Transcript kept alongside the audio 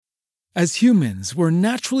As humans, we're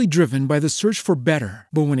naturally driven by the search for better.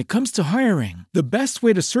 But when it comes to hiring, the best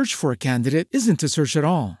way to search for a candidate isn't to search at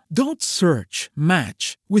all. Don't search,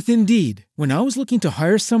 match with Indeed. When I was looking to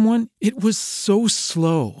hire someone, it was so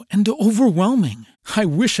slow and overwhelming. I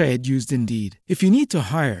wish I had used Indeed. If you need to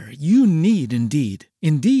hire, you need Indeed.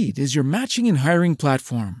 Indeed is your matching and hiring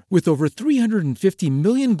platform with over 350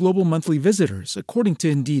 million global monthly visitors, according to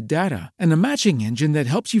Indeed data, and a matching engine that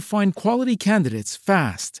helps you find quality candidates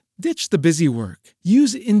fast. Ditch the busy work.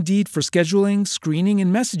 Use Indeed for scheduling, screening,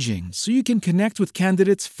 and messaging so you can connect with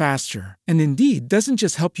candidates faster. And Indeed doesn't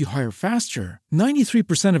just help you hire faster.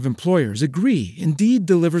 93% of employers agree Indeed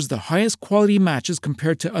delivers the highest quality matches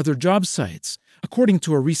compared to other job sites, according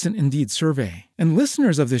to a recent Indeed survey. And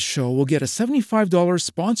listeners of this show will get a $75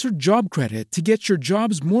 sponsored job credit to get your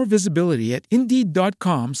jobs more visibility at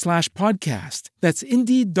Indeed.com/podcast. That's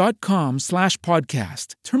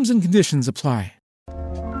Indeed.com/podcast. Terms and conditions apply.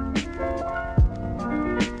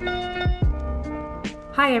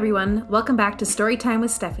 Hi everyone, welcome back to Storytime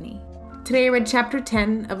with Stephanie. Today I read Chapter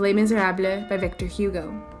 10 of Les Miserables by Victor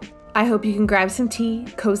Hugo. I hope you can grab some tea,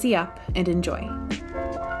 cozy up, and enjoy.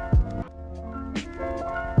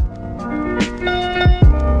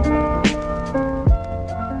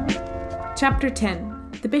 Chapter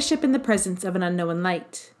 10. The Bishop in the Presence of an Unknown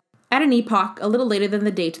Light. At an epoch, a little later than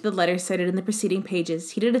the date of the letter cited in the preceding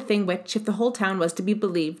pages, he did a thing which, if the whole town was to be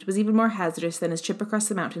believed, was even more hazardous than his trip across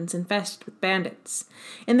the mountains infested with bandits.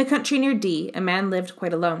 In the country near D, a man lived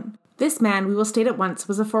quite alone. This man, we will state at once,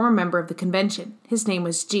 was a former member of the convention. His name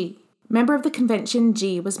was G. Member of the convention,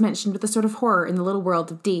 G was mentioned with a sort of horror in the little world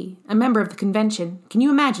of D. A member of the convention. Can you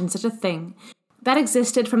imagine such a thing? That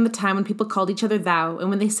existed from the time when people called each other thou and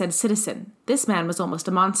when they said citizen. This man was almost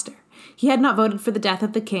a monster. He had not voted for the death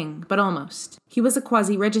of the king, but almost. He was a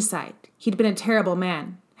quasi-regicide. He'd been a terrible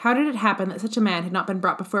man. How did it happen that such a man had not been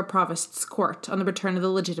brought before a provost's court on the return of the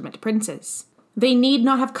legitimate princes? They need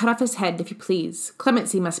not have cut off his head, if you please.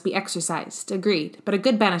 Clemency must be exercised, agreed, but a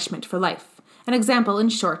good banishment for life. An example, in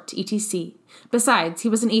short, etc. Besides, he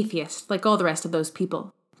was an atheist, like all the rest of those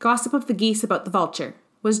people. Gossip of the geese about the vulture.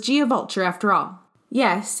 Was G a vulture, after all?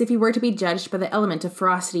 Yes, if he were to be judged by the element of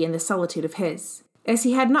ferocity in this solitude of his. As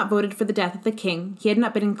he had not voted for the death of the king, he had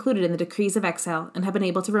not been included in the decrees of exile, and had been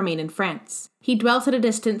able to remain in France. He dwelt at a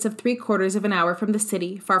distance of 3/4 of an hour from the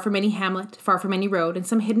city, far from any hamlet, far from any road, in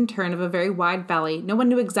some hidden turn of a very wide valley, no one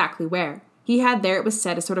knew exactly where. He had there, it was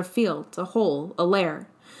said, a sort of field, a hole, a lair.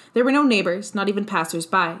 There were no neighbours, not even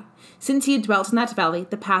passers-by. Since he had dwelt in that valley,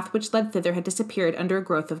 the path which led thither had disappeared under a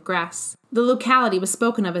growth of grass. The locality was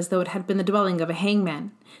spoken of as though it had been the dwelling of a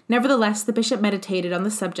hangman. Nevertheless, the bishop meditated on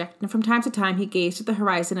the subject, and from time to time he gazed at the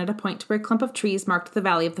horizon at a point where a clump of trees marked the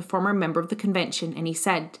valley of the former member of the convention, and he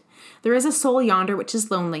said, "There is a soul yonder which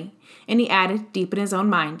is lonely," and he added, deep in his own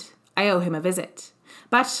mind, "I owe him a visit."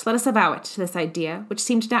 But, let us avow it, this idea, which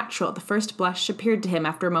seemed natural at the first blush, appeared to him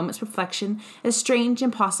after a moment's reflection as strange,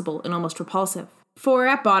 impossible, and almost repulsive. For,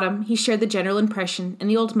 at bottom, he shared the general impression, and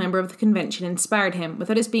the old member of the convention inspired him,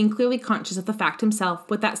 without his being clearly conscious of the fact himself,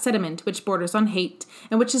 with that sentiment which borders on hate,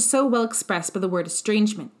 and which is so well expressed by the word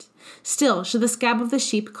estrangement. Still, should the scab of the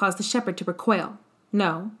sheep cause the shepherd to recoil?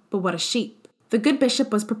 No, but what a sheep! The good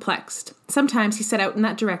bishop was perplexed. Sometimes he set out in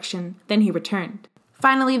that direction, then he returned.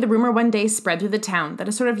 Finally, the rumor one day spread through the town that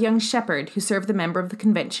a sort of young shepherd who served the member of the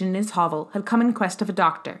convention in his hovel had come in quest of a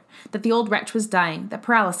doctor, that the old wretch was dying, that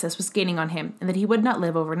paralysis was gaining on him, and that he would not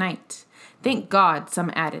live overnight. Thank God, some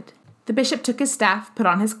added. The bishop took his staff, put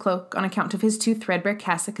on his cloak, on account of his too threadbare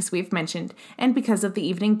cassock as we have mentioned, and because of the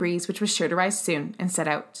evening breeze which was sure to rise soon, and set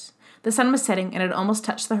out. The sun was setting and had almost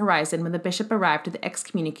touched the horizon when the bishop arrived at the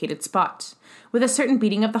excommunicated spot. With a certain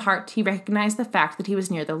beating of the heart, he recognized the fact that he was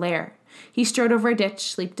near the lair. He strode over a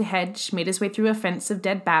ditch, leaped a hedge, made his way through a fence of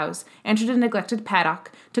dead boughs, entered a neglected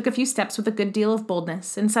paddock, took a few steps with a good deal of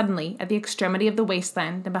boldness, and suddenly, at the extremity of the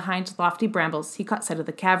wasteland and behind lofty brambles, he caught sight of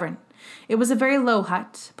the cavern. It was a very low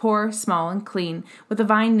hut, poor, small, and clean, with a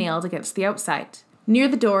vine nailed against the outside. Near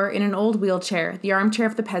the door, in an old wheelchair, the armchair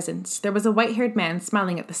of the peasants, there was a white-haired man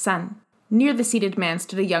smiling at the sun. Near the seated man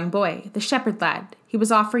stood a young boy, the shepherd lad. He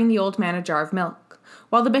was offering the old man a jar of milk.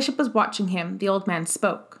 While the bishop was watching him, the old man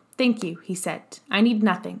spoke. "Thank you," he said. "I need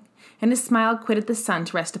nothing," and his smile quitted the son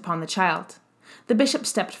to rest upon the child. The bishop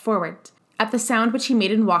stepped forward. At the sound which he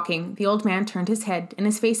made in walking, the old man turned his head, and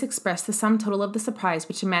his face expressed the sum total of the surprise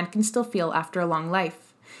which a man can still feel after a long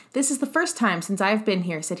life. "This is the first time since I have been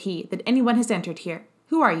here," said he, "that anyone has entered here.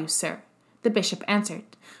 Who are you, sir?" The bishop answered,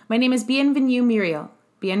 "My name is Bienvenu Muriel."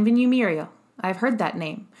 "Bienvenu Muriel. I have heard that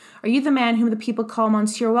name. Are you the man whom the people call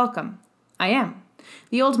Monsieur Welcome?" "I am."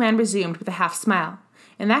 The old man resumed with a half-smile.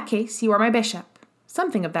 "In that case, you are my bishop."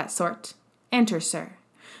 Something of that sort. Enter, sir.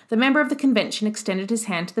 The member of the convention extended his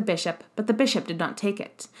hand to the bishop, but the bishop did not take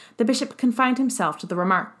it. The bishop confined himself to the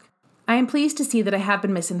remark. I am pleased to see that I have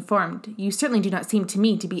been misinformed. You certainly do not seem to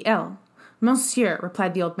me to be ill. Monsieur,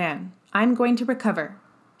 replied the old man, I am going to recover.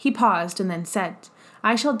 He paused and then said,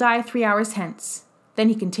 I shall die 3 hours hence. Then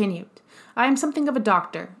he continued, I am something of a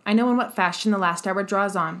doctor. I know in what fashion the last hour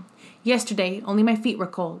draws on. Yesterday, only my feet were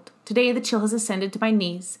cold. Today the chill has ascended to my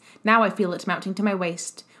knees. Now I feel it mounting to my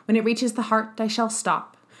waist. When it reaches the heart, I shall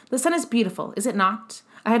stop. The sun is beautiful, is it not?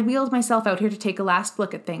 I had wheeled myself out here to take a last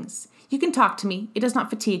look at things. You can talk to me. It does not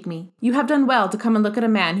fatigue me. You have done well to come and look at a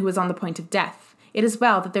man who is on the point of death. It is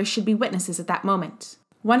well that there should be witnesses at that moment.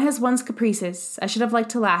 One has one's caprices. I should have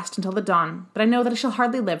liked to last until the dawn, but I know that I shall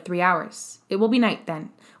hardly live 3 hours. It will be night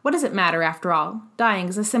then. What does it matter, after all? Dying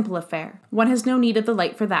is a simple affair. One has no need of the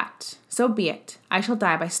light for that. So be it. I shall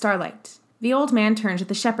die by starlight. The old man turned to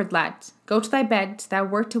the shepherd lad. Go to thy bed. Thou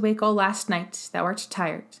wert awake all last night. Thou art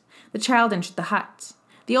tired. The child entered the hut.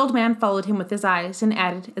 The old man followed him with his eyes and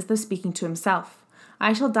added, as though speaking to himself,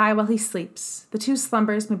 I shall die while he sleeps. The two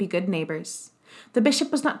slumbers may be good neighbors. The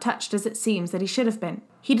bishop was not touched as it seems that he should have been.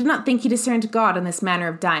 He did not think he discerned God in this manner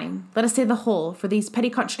of dying. Let us say the whole, for these petty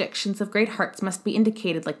contradictions of great hearts must be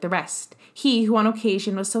indicated like the rest. He, who on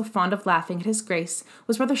occasion was so fond of laughing at his grace,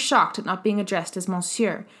 was rather shocked at not being addressed as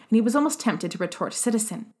monsieur, and he was almost tempted to retort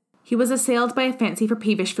citizen. He was assailed by a fancy for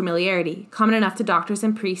peevish familiarity, common enough to doctors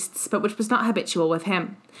and priests, but which was not habitual with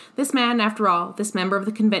him. This man, after all, this member of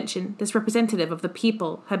the convention, this representative of the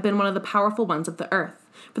people, had been one of the powerful ones of the earth.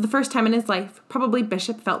 For the first time in his life, probably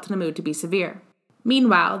Bishop felt in a mood to be severe.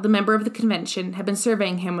 Meanwhile, the member of the convention had been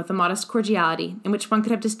surveying him with a modest cordiality, in which one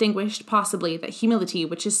could have distinguished, possibly, that humility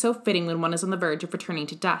which is so fitting when one is on the verge of returning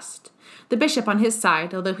to dust. The bishop, on his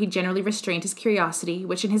side, although he generally restrained his curiosity,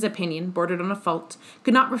 which in his opinion bordered on a fault,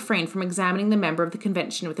 could not refrain from examining the member of the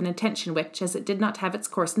convention with an attention which, as it did not have its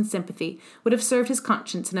course in sympathy, would have served his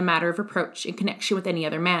conscience in a matter of reproach in connection with any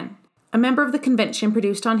other man. A member of the convention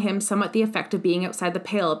produced on him somewhat the effect of being outside the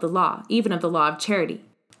pale of the law, even of the law of charity.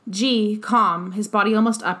 G, calm, his body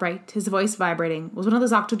almost upright, his voice vibrating, was one of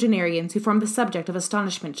those octogenarians who formed the subject of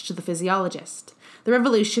astonishment to the physiologist. The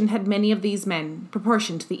Revolution had many of these men,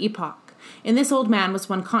 proportioned to the epoch. In this old man was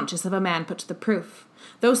one conscious of a man put to the proof.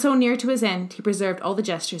 Though so near to his end, he preserved all the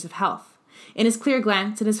gestures of health. In his clear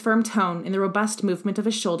glance, in his firm tone, in the robust movement of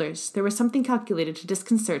his shoulders, there was something calculated to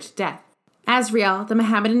disconcert death. Azrael, the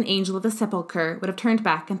Mohammedan angel of the sepulchre, would have turned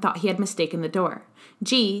back and thought he had mistaken the door.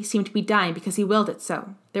 G seemed to be dying because he willed it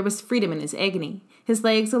so. There was freedom in his agony. His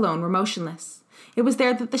legs alone were motionless. It was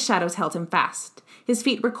there that the shadows held him fast. His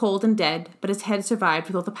feet were cold and dead, but his head survived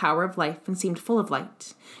with all the power of life and seemed full of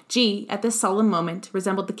light. G, at this solemn moment,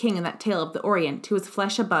 resembled the king in that tale of the Orient, who was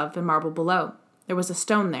flesh above and marble below. There was a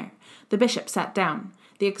stone there. The bishop sat down.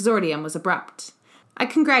 The exordium was abrupt. I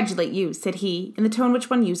congratulate you, said he, in the tone which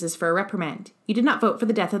one uses for a reprimand. You did not vote for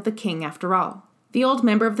the death of the king, after all. The old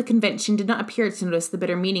member of the convention did not appear to notice the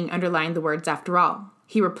bitter meaning underlying the words after all.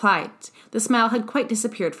 He replied. The smile had quite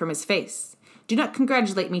disappeared from his face. Do not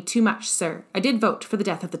congratulate me too much, sir. I did vote for the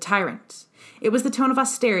death of the tyrant. It was the tone of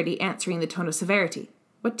austerity answering the tone of severity.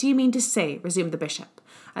 What do you mean to say? Resumed the bishop.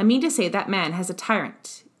 I mean to say that man has a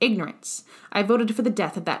tyrant. Ignorance. I voted for the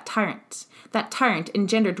death of that tyrant. That tyrant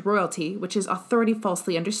engendered royalty, which is authority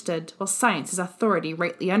falsely understood, while science is authority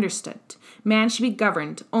rightly understood. Man should be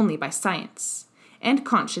governed only by science. And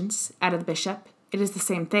conscience, added the bishop. It is the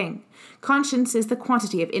same thing. Conscience is the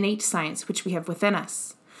quantity of innate science which we have within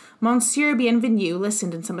us. Monsieur Bienvenu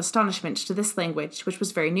listened in some astonishment to this language, which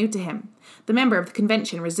was very new to him. The member of the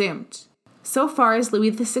convention resumed. So far as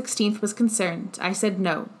Louis XVI was concerned, I said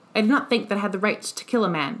no. I did not think that I had the right to kill a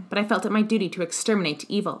man, but I felt it my duty to exterminate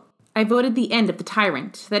evil. I voted the end of the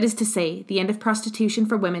tyrant, that is to say, the end of prostitution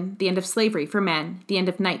for women, the end of slavery for men, the end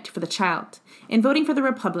of night for the child. In voting for the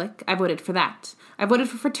Republic, I voted for that. I voted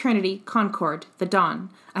for fraternity, concord, the dawn.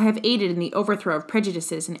 I have aided in the overthrow of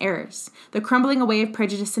prejudices and errors. The crumbling away of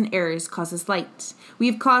prejudice and errors causes light. We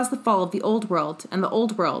have caused the fall of the old world, and the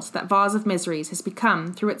old world, that vase of miseries, has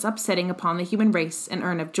become, through its upsetting upon the human race, an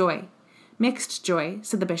urn of joy. Mixed joy,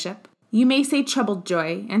 said the bishop. You may say troubled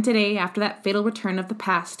joy, and today, after that fatal return of the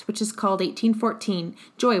past, which is called 1814,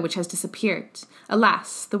 joy which has disappeared.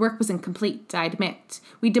 Alas, the work was incomplete, I admit.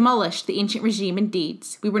 We demolished the ancient regime in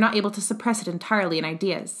deeds. We were not able to suppress it entirely in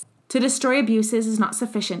ideas. To destroy abuses is not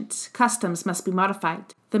sufficient. Customs must be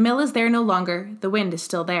modified. The mill is there no longer. The wind is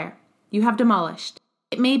still there. You have demolished.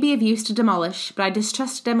 It may be of use to demolish, but I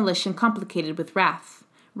distrust demolition complicated with wrath.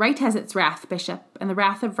 Right has its wrath, Bishop, and the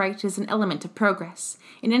wrath of right is an element of progress.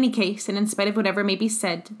 In any case, and in spite of whatever may be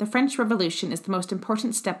said, the French Revolution is the most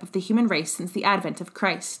important step of the human race since the advent of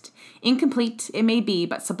Christ. Incomplete, it may be,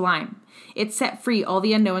 but sublime. It set free all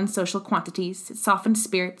the unknown social quantities, it softened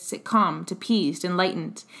spirits, it calmed, appeased,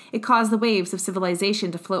 enlightened. It caused the waves of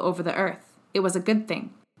civilization to flow over the earth. It was a good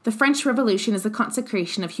thing. The French Revolution is the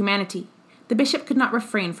consecration of humanity. The bishop could not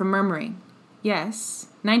refrain from murmuring, "Yes,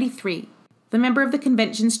 93. The member of the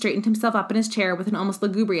convention straightened himself up in his chair with an almost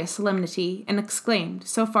lugubrious solemnity, and exclaimed,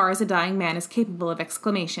 so far as a dying man is capable of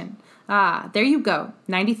exclamation, "Ah, there you go,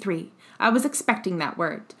 93. I was expecting that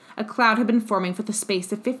word. A cloud had been forming for the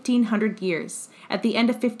space of 1,500 years. At the end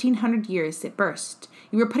of 1,500 years it burst.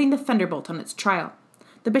 You were putting the thunderbolt on its trial."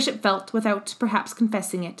 The bishop felt, without perhaps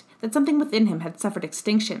confessing it, that something within him had suffered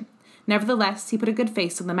extinction. Nevertheless, he put a good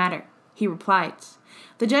face on the matter. He replied,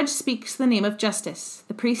 "The judge speaks in the name of justice.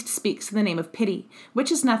 The priest speaks in the name of pity,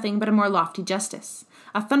 which is nothing but a more lofty justice.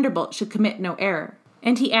 A thunderbolt should commit no error."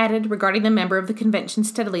 And he added, regarding the member of the convention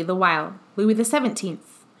steadily the while, "Louis XVII."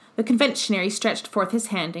 The conventionary stretched forth his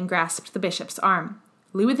hand and grasped the bishop's arm.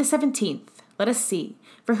 "Louis XVII. Let us see.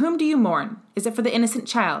 For whom do you mourn? Is it for the innocent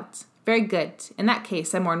child? Very good. In that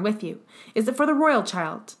case, I mourn with you. Is it for the royal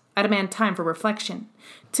child? I demand time for reflection.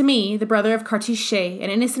 To me, the brother of Cartouchet, an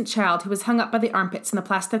innocent child who was hung up by the armpits in the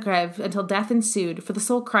Place de Grève until death ensued for the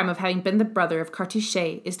sole crime of having been the brother of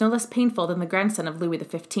Cartouchet, is no less painful than the grandson of Louis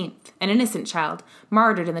XV. An innocent child,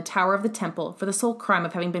 martyred in the tower of the Temple for the sole crime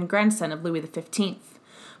of having been grandson of Louis XV.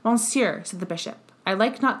 "Monsieur," said the bishop, "I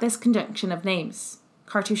like not this conjunction of names.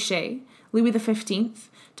 Cartouchet, Louis XV.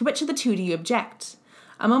 To which of the two do you object?"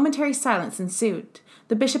 A momentary silence ensued.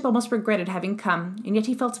 The bishop almost regretted having come, and yet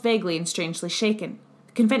he felt vaguely and strangely shaken.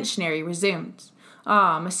 The conventionary resumed.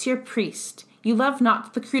 "Ah, Monsieur Priest, you love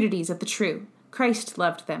not the crudities of the true. Christ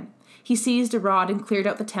loved them. He seized a rod and cleared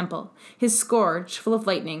out the temple. His scourge, full of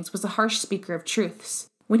lightnings, was a harsh speaker of truths.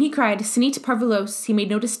 When he cried, 'Sinit parvulos,' he made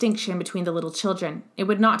no distinction between the little children. It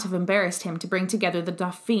would not have embarrassed him to bring together the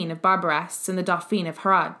Dauphine of Barbaras and the Dauphine of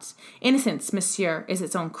Harad. Innocence, monsieur, is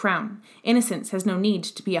its own crown. Innocence has no need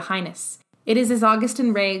to be a highness. It is as august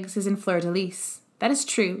in rags as in fleur-de-lis." "That is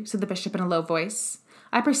true," said the bishop in a low voice.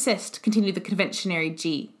 "I persist," continued the conventionary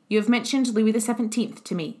G. "You have mentioned Louis XVII.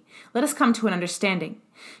 To me. Let us come to an understanding.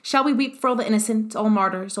 Shall we weep for all the innocent, all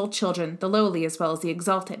martyrs, all children, the lowly as well as the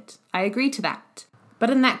exalted? I agree to that. But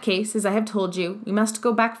in that case, as I have told you, we must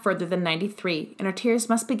go back further than 93, and our tears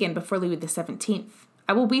must begin before Louis XVII.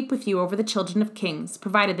 I will weep with you over the children of kings,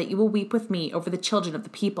 provided that you will weep with me over the children of the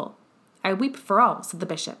people." "I weep for all," said the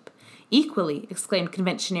bishop. "Equally," exclaimed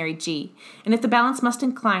conventionary G, "and if the balance must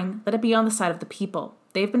incline, let it be on the side of the people.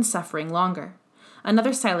 They have been suffering longer."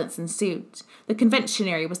 Another silence ensued. The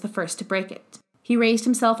conventionary was the first to break it. He raised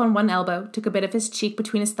himself on one elbow, took a bit of his cheek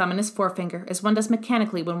between his thumb and his forefinger, as one does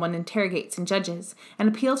mechanically when one interrogates and judges, and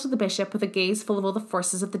appealed to the bishop with a gaze full of all the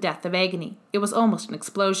forces of the death of agony. It was almost an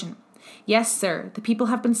explosion. "Yes, sir, the people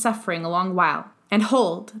have been suffering a long while. And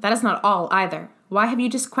hold, that is not all either. Why have you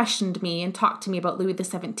just questioned me and talked to me about Louis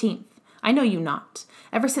XVII? I know you not.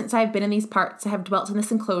 Ever since I have been in these parts, I have dwelt in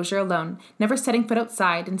this enclosure alone, never setting foot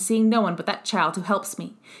outside, and seeing no one but that child who helps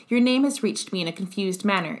me. Your name has reached me in a confused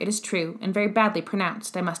manner, it is true, and very badly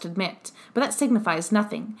pronounced, I must admit, but that signifies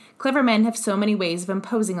nothing. Clever men have so many ways of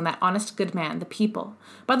imposing on that honest good man, the people.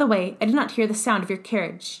 By the way, I did not hear the sound of your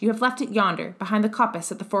carriage. You have left it yonder, behind the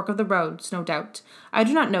coppice at the fork of the roads, no doubt. I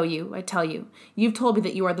do not know you, I tell you. You have told me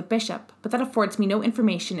that you are the bishop, but that affords me no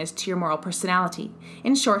information as to your moral personality.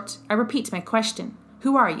 In short, I repeat my question.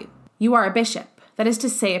 Who are you? You are a bishop, that is to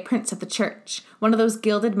say a prince of the church, one of those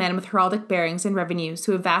gilded men with heraldic bearings and revenues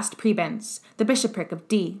who have vast prebends, the bishopric of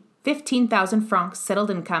D. 15,000 francs settled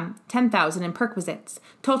income, 10,000 in perquisites,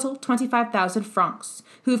 total 25,000 francs,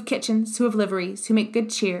 who have kitchens, who have liveries, who make good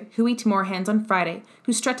cheer, who eat moorhens on Friday,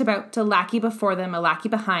 who strut about, a lackey before them, a lackey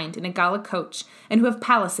behind, in a gala coach, and who have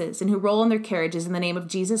palaces, and who roll in their carriages in the name of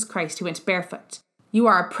Jesus Christ who went barefoot. You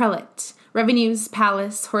are a prelate. Revenues,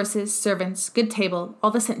 palace, horses, servants, good table,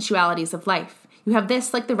 all the sensualities of life. You have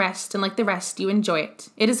this like the rest, and like the rest you enjoy it.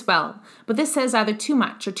 It is well. But this says either too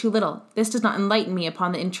much or too little. This does not enlighten me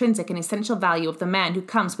upon the intrinsic and essential value of the man who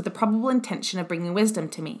comes with the probable intention of bringing wisdom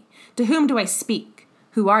to me. To whom do I speak?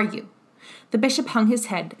 Who are you? The bishop hung his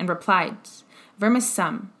head and replied, Vermis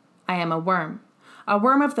sum. I am a worm. A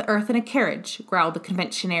worm of the earth in a carriage, growled the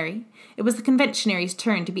conventionary. It was the conventionary's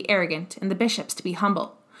turn to be arrogant, and the bishop's to be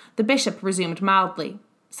humble. The bishop resumed mildly,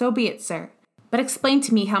 So be it, sir. But explain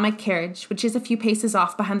to me how my carriage, which is a few paces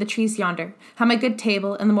off behind the trees yonder, how my good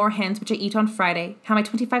table and the more hens which I eat on Friday, how my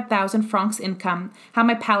 25,000 francs income, how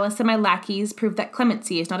my palace and my lackeys prove that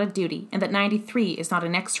clemency is not a duty, and that 93 is not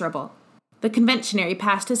inexorable." The conventionary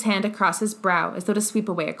passed his hand across his brow as though to sweep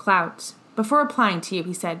away a cloud. "Before replying to you,"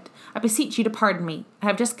 he said, "I beseech you to pardon me. I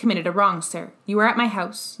have just committed a wrong, sir. You are at my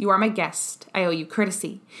house. You are my guest. I owe you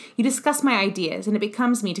courtesy. You discuss my ideas, and it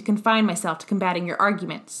becomes me to confine myself to combating your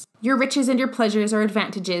arguments. Your riches and your pleasures are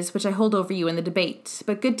advantages which I hold over you in the debate,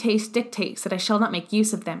 but good taste dictates that I shall not make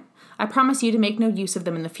use of them. I promise you to make no use of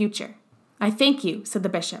them in the future." "I thank you," said the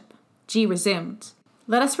bishop. G. resumed.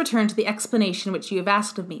 "Let us return to the explanation which you have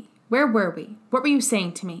asked of me. Where were we? What were you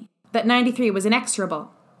saying to me?" "That 93 was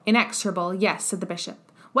inexorable." "Inexorable, yes," said the bishop.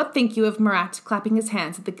 "What think you of Marat clapping his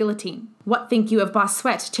hands at the guillotine? What think you of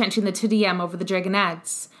Bossuet chanting the Te Deum over the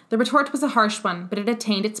dragonnades? The retort was a harsh one, but it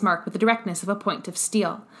attained its mark with the directness of a point of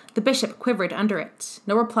steel. The bishop quivered under it.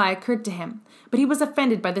 No reply occurred to him, but he was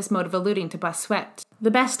offended by this mode of alluding to Bossuet.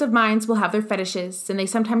 The best of minds will have their fetishes, and they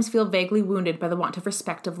sometimes feel vaguely wounded by the want of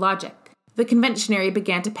respect of logic. The conventionary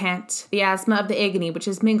began to pant. The asthma of the agony which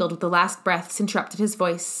has mingled with the last breaths interrupted his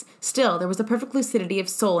voice. Still, there was a perfect lucidity of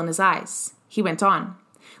soul in his eyes. He went on.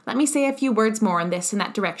 "Let me say a few words more in this and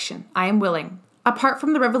that direction. I am willing. Apart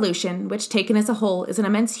from the revolution, which taken as a whole is an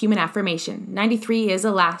immense human affirmation, 93 is,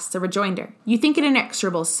 alas, a rejoinder. You think it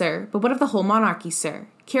inexorable, sir, but what of the whole monarchy, sir?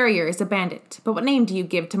 Carrier is a bandit, but what name do you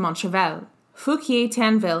give to Montrevel?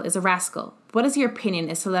 Fouquier-Tinville is a rascal. What is your opinion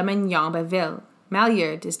as to Lamoignon-Baville?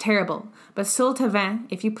 Maillard is terrible, but Sultavin,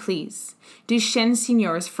 if you please. Duchesne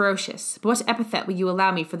Senior is ferocious, but what epithet will you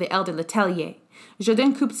allow me for the elder Letellier?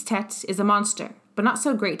 Jourdan Coupe-Tête is a monster, but not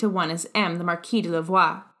so great a one as M. the Marquis de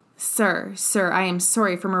Louvois. Sir, I am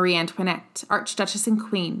sorry for Marie Antoinette, Archduchess and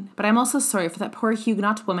Queen, but I am also sorry for that poor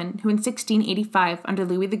Huguenot woman who in 1685, under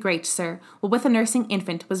Louis the Great, sir, while with a nursing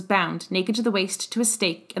infant, was bound, naked to the waist, to a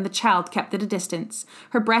stake, and the child kept at a distance.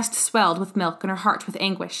 Her breast swelled with milk and her heart with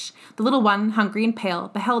anguish. The little one, hungry and pale,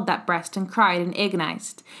 beheld that breast and cried and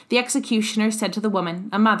agonized. The executioner said to the woman,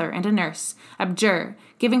 a mother and a nurse, Abjure,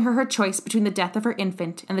 giving her choice between the death of her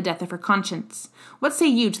infant and the death of her conscience. What say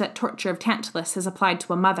you to that torture of Tantalus as applied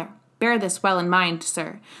to a mother? Bear this well in mind,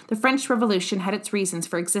 sir. The French Revolution had its reasons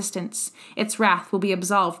for existence. Its wrath will be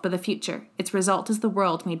absolved by the future. Its result is the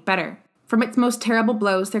world made better. From its most terrible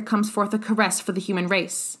blows there comes forth a caress for the human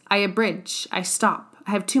race. I abridge. I stop.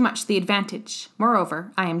 I have too much the advantage.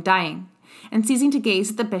 Moreover, I am dying. And ceasing to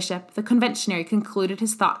gaze at the bishop, the conventionary concluded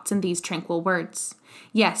his thoughts in these tranquil words.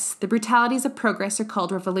 Yes, the brutalities of progress are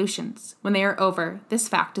called revolutions. When they are over, this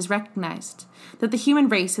fact is recognized, that the human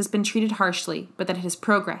race has been treated harshly, but that it has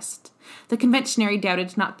progressed. The conventionary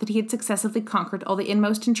doubted not that he had successively conquered all the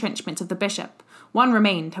inmost entrenchments of the bishop. One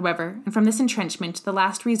remained, however, and from this entrenchment, the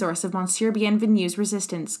last resource of Monsieur Bienvenu's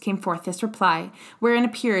resistance, came forth this reply, wherein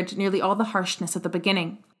appeared nearly all the harshness of the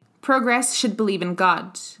beginning. Progress should believe in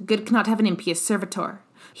God. Good cannot have an impious servitor.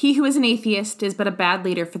 He who is an atheist is but a bad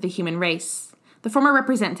leader for the human race. The former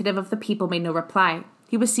representative of the people made no reply.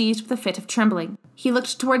 He was seized with a fit of trembling. He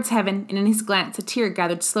looked towards heaven, and in his glance a tear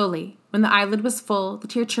gathered slowly. When the eyelid was full, the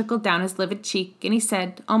tear trickled down his livid cheek, and he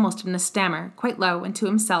said, almost in a stammer, quite low and to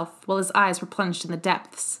himself, while his eyes were plunged in the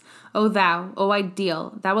depths, O thou, O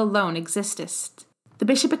ideal, thou alone existest. The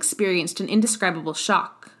bishop experienced an indescribable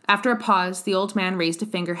shock. After a pause, the old man raised a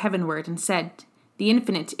finger heavenward and said, The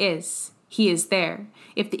infinite is. He is there.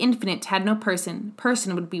 If the infinite had no person,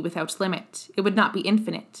 person would be without limit. It would not be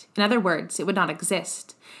infinite. In other words, it would not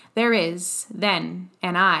exist. There is, then,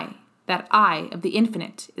 an I. That I of the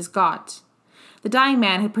infinite is God. The dying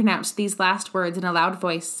man had pronounced these last words in a loud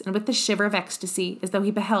voice, and with the shiver of ecstasy, as though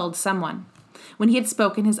he beheld someone. When he had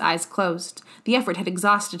spoken, his eyes closed. The effort had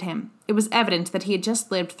exhausted him. It was evident that he had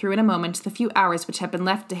just lived through in a moment the few hours which had been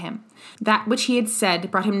left to him. That which he had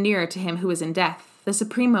said brought him nearer to him who was in death. The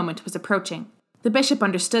supreme moment was approaching. The bishop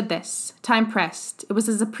understood this. Time pressed. It was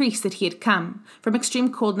as a priest that he had come. From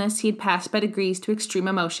extreme coldness he had passed by degrees to extreme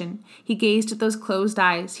emotion. He gazed at those closed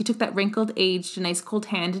eyes. He took that wrinkled, aged, and ice-cold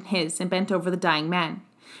hand in his and bent over the dying man.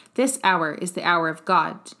 This hour is the hour of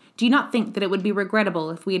God. Do you not think that it would be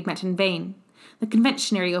regrettable if we had met in vain? The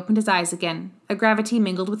conventionary opened his eyes again. A gravity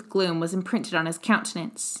mingled with gloom was imprinted on his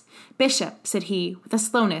countenance. Bishop, said he, with a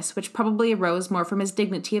slowness which probably arose more from his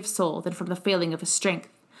dignity of soul than from the failing of his strength,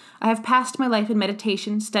 I have passed my life in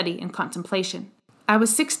meditation, study, and contemplation. I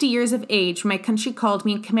was 60 years of age when my country called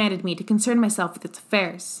me and commanded me to concern myself with its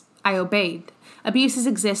affairs. I obeyed. Abuses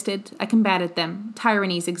existed, I combated them.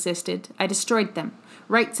 Tyrannies existed, I destroyed them.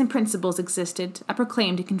 Rights and principles existed, I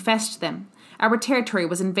proclaimed and confessed them. Our territory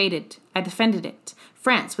was invaded, I defended it.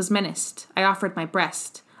 France was menaced, I offered my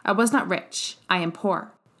breast. I was not rich. I am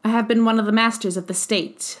poor. I have been one of the masters of the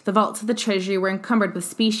state. The vaults of the treasury were encumbered with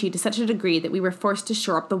specie to such a degree that we were forced to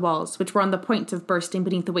shore up the walls, which were on the point of bursting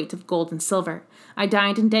beneath the weight of gold and silver. I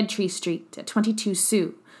dined in Dead Tree Street at 22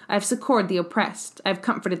 sous. I have succored the oppressed. I have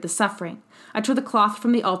comforted the suffering. I tore the cloth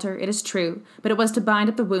from the altar, it is true, but it was to bind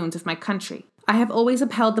up the wounds of my country. I have always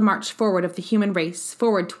upheld the march forward of the human race,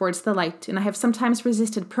 forward towards the light, and I have sometimes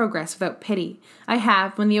resisted progress without pity. I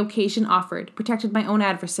have, when the occasion offered, protected my own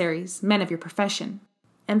adversaries, men of your profession.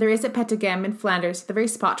 And there is at Peteghem in Flanders, the very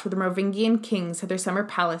spot where the Merovingian kings had their summer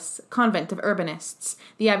palace, a convent of Urbanists,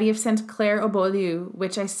 the Abbey of Saint Claire au Beaulieu,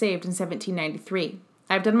 which I saved in 1793.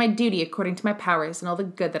 I have done my duty according to my powers and all the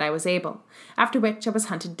good that I was able, after which I was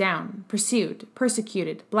hunted down, pursued,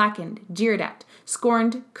 persecuted, blackened, jeered at,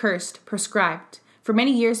 scorned, cursed, proscribed. For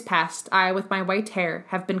many years past, I, with my white hair,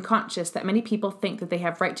 have been conscious that many people think that they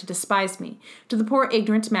have right to despise me. To the poor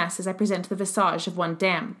ignorant masses I present the visage of one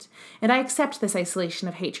damned, and I accept this isolation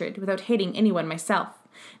of hatred without hating anyone myself.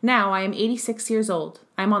 Now I am 86 years old.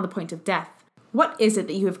 I am on the point of death. What is it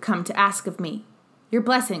that you have come to ask of me? Your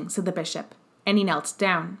blessing, said the bishop, and he knelt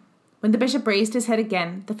down. When the bishop raised his head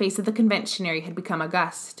again, the face of the conventionary had become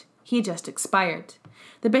august. He had just expired.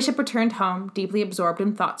 The bishop returned home, deeply absorbed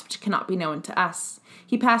in thoughts which cannot be known to us.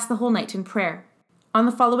 He passed the whole night in prayer. On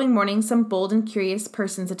the following morning, some bold and curious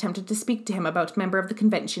persons attempted to speak to him about member of the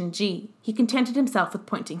Convention G. He contented himself with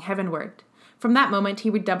pointing heavenward. From that moment,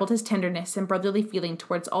 he redoubled his tenderness and brotherly feeling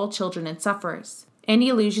towards all children and sufferers. Any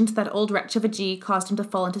allusion to that old wretch of a G caused him to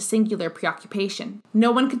fall into singular preoccupation.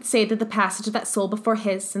 No one could say that the passage of that soul before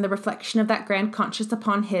his, and the reflection of that grand conscience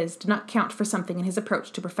upon his, did not count for something in his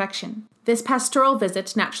approach to perfection. This pastoral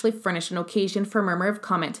visit naturally furnished an occasion for a murmur of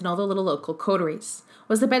comment in all the little local coteries.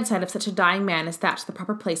 Was the bedside of such a dying man as that the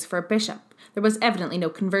proper place for a bishop? There was evidently no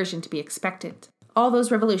conversion to be expected. All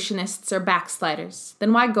those revolutionists are backsliders.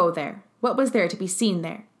 Then why go there? What was there to be seen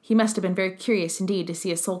there? He must have been very curious indeed to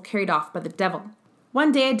see a soul carried off by the devil.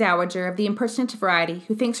 One day a dowager of the impertinent variety,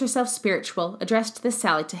 who thinks herself spiritual, addressed this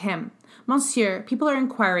sally to him. Monsieur, people are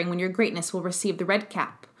inquiring when your greatness will receive the red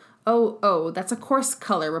cap. Oh, that's a coarse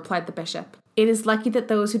colour, replied the bishop. It is lucky that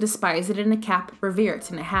those who despise it in a cap revere it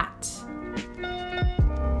in a hat.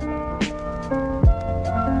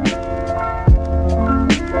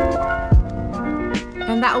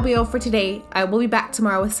 And that will be all for today. I will be back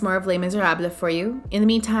tomorrow with some more of Les Miserables for you. In the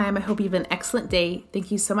meantime, I hope you have an excellent day. Thank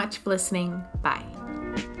you so much for listening. Bye.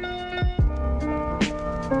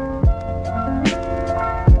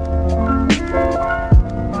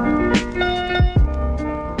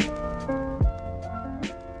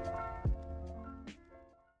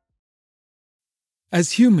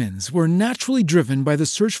 As humans, we're naturally driven by the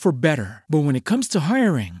search for better. But when it comes to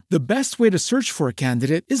hiring, the best way to search for a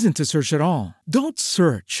candidate isn't to search at all. Don't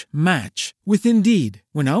search, match with Indeed.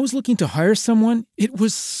 When I was looking to hire someone, it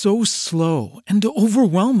was so slow and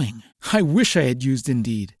overwhelming. I wish I had used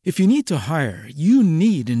Indeed. If you need to hire, you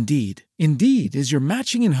need Indeed. Indeed is your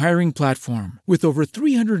matching and hiring platform with over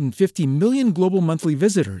 350 million global monthly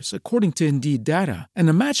visitors, according to Indeed data, and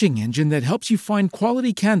a matching engine that helps you find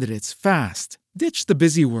quality candidates fast. Ditch the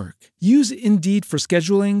busy work. Use Indeed for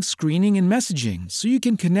scheduling, screening, and messaging so you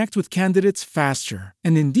can connect with candidates faster.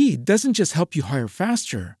 And Indeed doesn't just help you hire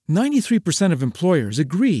faster. 93% of employers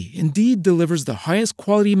agree Indeed delivers the highest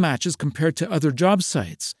quality matches compared to other job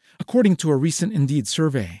sites, according to a recent Indeed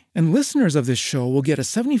survey. And listeners of this show will get a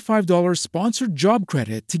 $75 sponsored job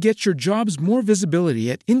credit to get your jobs more visibility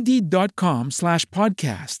at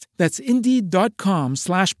Indeed.com/podcast. That's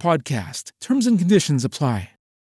Indeed.com/podcast. Terms and conditions apply.